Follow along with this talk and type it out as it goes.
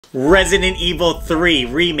Resident Evil 3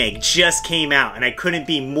 Remake just came out and I couldn't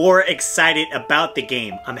be more excited about the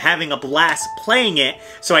game. I'm having a blast playing it,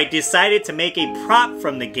 so I decided to make a prop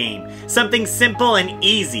from the game. Something simple and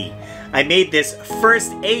easy. I made this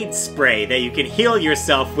first aid spray that you can heal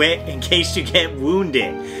yourself with in case you get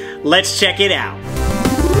wounded. Let's check it out.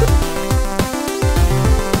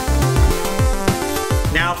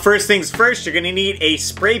 Now, first things first, you're gonna need a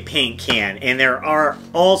spray paint can, and there are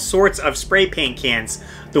all sorts of spray paint cans.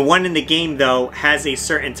 The one in the game, though, has a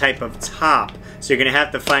certain type of top, so you're gonna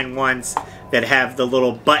have to find ones that have the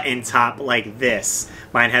little button top like this.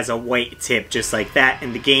 Mine has a white tip just like that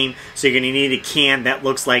in the game, so you're gonna need a can that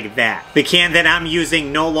looks like that. The can that I'm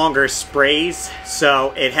using no longer sprays,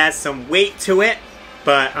 so it has some weight to it.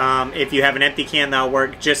 But if you have an empty can, that'll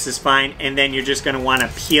work just as fine. And then you're just going to want to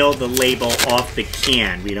peel the label off the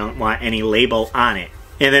can. We don't want any label on it.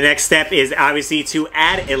 And the next step is obviously to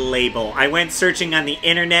add a label. I went searching on the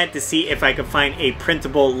internet to see if I could find a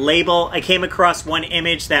printable label. I came across one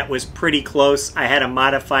image that was pretty close. I had to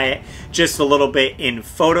modify it just a little bit in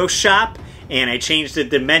Photoshop. And I changed the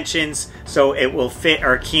dimensions so it will fit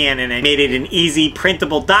our can, and I made it an easy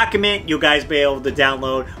printable document you guys be able to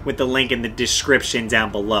download with the link in the description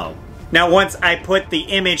down below. Now, once I put the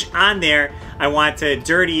image on there, I want to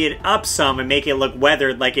dirty it up some and make it look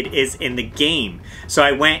weathered like it is in the game. So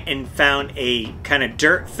I went and found a kind of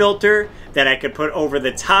dirt filter that I could put over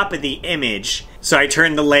the top of the image. So I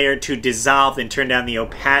turned the layer to dissolved and turned down the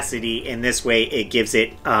opacity, and this way it gives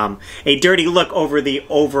it a dirty look over the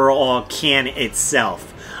overall can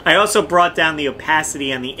itself. I also brought down the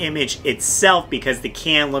opacity on the image itself because the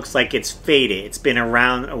can looks like it's faded. It's been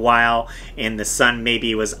around a while and the sun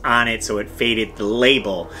maybe was on it, so it faded the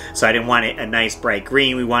label. So I didn't want it a nice bright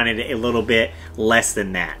green. We wanted it a little bit less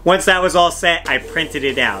than that. Once that was all set, I printed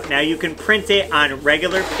it out. Now you can print it on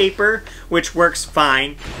regular paper, which works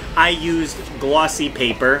fine. I used glossy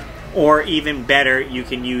paper, or even better, you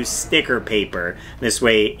can use sticker paper. This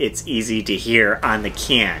way it's easy to hear on the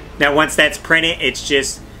can. Now once that's printed, it's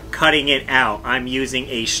just cutting it out. I'm using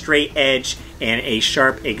a straight edge and a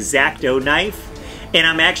sharp X-Acto knife, and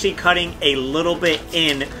I'm actually cutting a little bit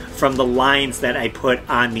in from the lines that I put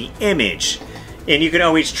on the image. And you can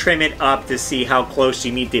always trim it up to see how close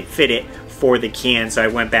you need to fit it for the can, so I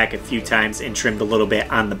went back a few times and trimmed a little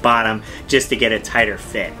bit on the bottom just to get a tighter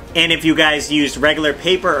fit. And if you guys used regular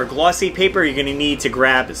paper or glossy paper, you're gonna need to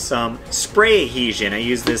grab some spray adhesion. I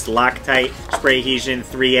use this Loctite spray adhesion.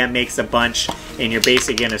 3M makes a bunch, and you're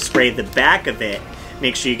basically gonna spray the back of it.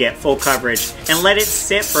 Make sure you get full coverage and let it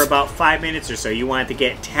sit for about 5 minutes or so. You want it to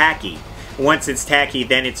get tacky. Once it's tacky,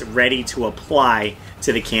 then it's ready to apply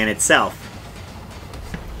to the can itself.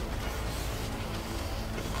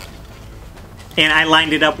 And I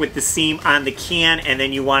lined it up with the seam on the can, and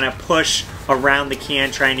then you want to push around the can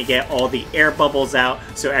trying to get all the air bubbles out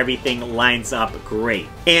so everything lines up great.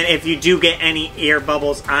 And if you do get any air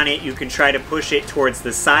bubbles on it, you can try to push it towards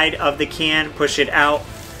the side of the can, push it out.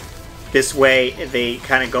 This way they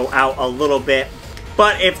kind of go out a little bit.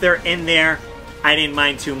 But if they're in there, I didn't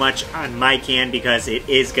mind too much on my can because it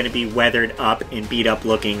is going to be weathered up and beat up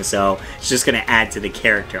looking, so it's just going to add to the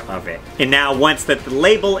character of it. And now once that the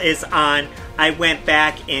label is on, I went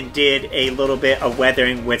back and did a little bit of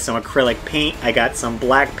weathering with some acrylic paint. I got some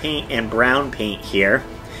black paint and brown paint here,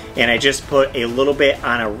 and I just put a little bit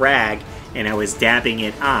on a rag and I was dabbing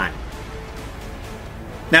it on.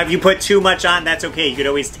 Now if you put too much on, that's okay, you could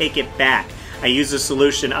always take it back. I used a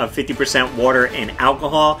solution of 50% water and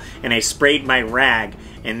alcohol, and I sprayed my rag,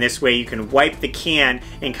 and this way you can wipe the can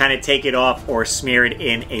and kind of take it off or smear it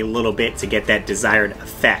in a little bit to get that desired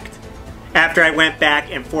effect. After I went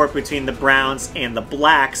back and forth between the browns and the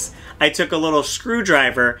blacks, I took a little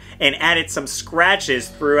screwdriver and added some scratches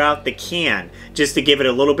throughout the can just to give it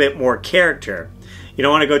a little bit more character. You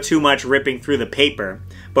don't want to go too much ripping through the paper,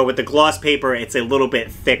 but with the gloss paper it's a little bit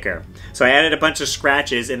thicker. So I added a bunch of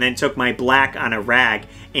scratches and then took my black on a rag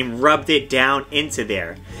and rubbed it down into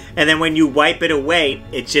there. And then when you wipe it away,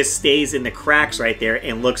 it just stays in the cracks right there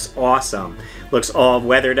and looks awesome. Looks all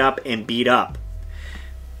weathered up and beat up.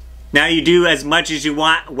 Now you do as much as you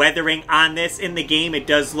want weathering on this in the game. It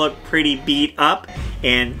does look pretty beat up,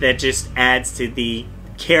 and that just adds to the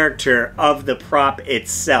character of the prop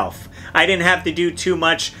itself. I didn't have to do too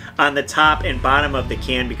much on the top and bottom of the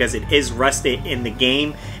can because it is rusted in the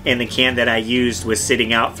game, and the can that I used was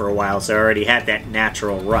sitting out for a while, so I already had that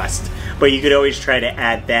natural rust. But you could always try to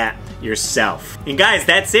add that yourself. And guys,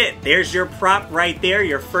 that's it. There's your prop right there,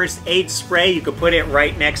 your first aid spray. You could put it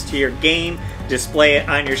right next to your game, display it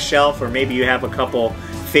on your shelf, or maybe you have a couple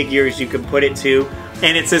figures you can put it to.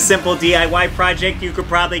 And it's a simple DIY project you could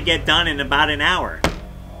probably get done in about an hour.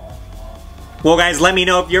 Well guys, let me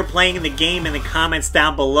know if you're playing the game in the comments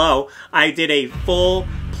down below. I did a full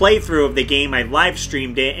playthrough of the game. I live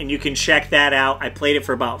streamed it and you can check that out. I played it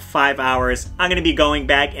for about 5 hours. I'm going to be going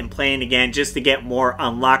back and playing again just to get more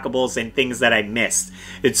unlockables and things that I missed.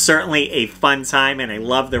 It's certainly a fun time and I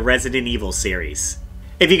love the Resident Evil series.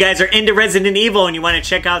 If you guys are into Resident Evil and you want to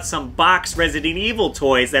check out some box Resident Evil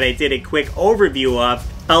toys that I did a quick overview of,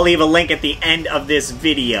 I'll leave a link at the end of this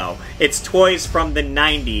video. It's toys from the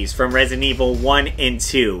 90s from Resident Evil 1 and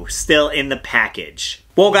 2, still in the package.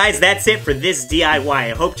 Well guys, that's it for this DIY.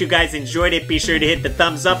 I hope you guys enjoyed it. Be sure to hit the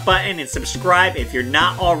thumbs up button and subscribe if you're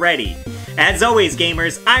not already. As always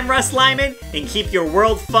gamers, I'm RussLyman and keep your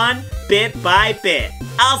world fun bit by bit.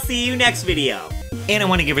 I'll see you next video. And I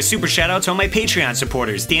want to give a super shout out to all my Patreon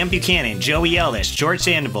supporters: Dan Buchanan, Joey Ellis, George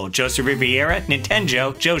Sandoval, Joseph Riviera,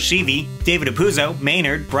 Nintendo, Joe Sheevy, David Apuzzo,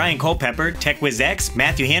 Maynard, Brian Culpepper, TechWizX,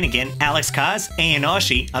 Matthew Hannigan, Alex Kaz, Ayan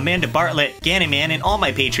Oshie, Amanda Bartlett, Gannon and all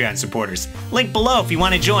my Patreon supporters. Link below if you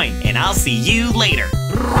want to join, and I'll see you later.